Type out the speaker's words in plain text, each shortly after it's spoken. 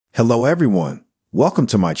Hello everyone, welcome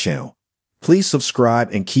to my channel. Please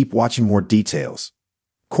subscribe and keep watching more details.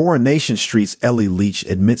 Coronation Street's Ellie Leach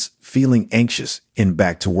admits feeling anxious in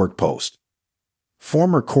Back to Work post.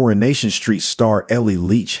 Former Coronation Street star Ellie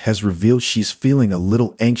Leach has revealed she's feeling a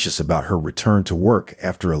little anxious about her return to work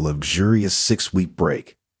after a luxurious 6-week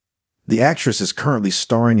break. The actress is currently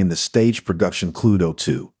starring in the stage production Cluedo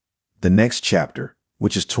 2, The Next Chapter,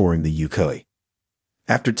 which is touring the UK.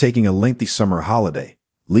 After taking a lengthy summer holiday,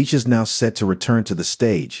 Leach is now set to return to the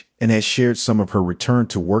stage and has shared some of her return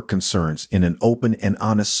to work concerns in an open and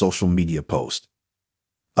honest social media post.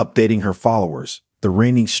 Updating her followers, the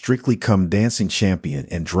reigning Strictly Come Dancing champion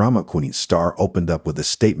and drama queen star opened up with a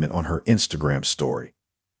statement on her Instagram story.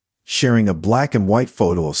 Sharing a black and white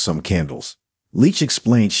photo of some candles, Leach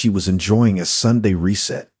explained she was enjoying a Sunday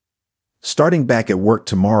reset. Starting back at work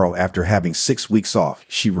tomorrow after having 6 weeks off,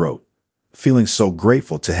 she wrote, "Feeling so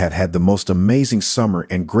grateful to have had the most amazing summer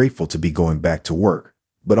and grateful to be going back to work,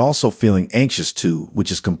 but also feeling anxious too,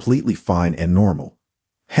 which is completely fine and normal.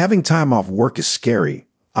 Having time off work is scary.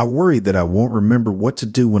 I worry that I won't remember what to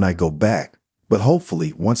do when I go back, but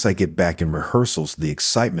hopefully once I get back in rehearsals, the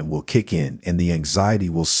excitement will kick in and the anxiety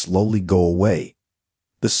will slowly go away."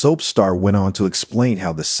 The soap star went on to explain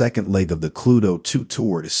how the second leg of the Cluedo 2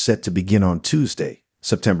 tour is set to begin on Tuesday,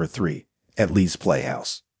 September 3, at Leeds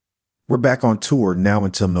Playhouse. "We're back on tour now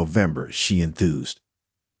until November," she enthused.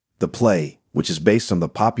 The play, which is based on the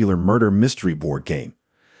popular murder mystery board game,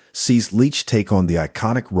 sees Leach take on the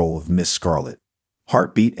iconic role of Miss Scarlet.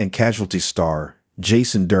 Heartbeat and Casualty star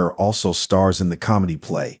Jason Durr also stars in the comedy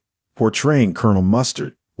play, portraying Colonel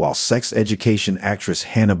Mustard, while sex education actress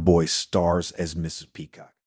Hannah Boyce stars as Mrs. Peacock.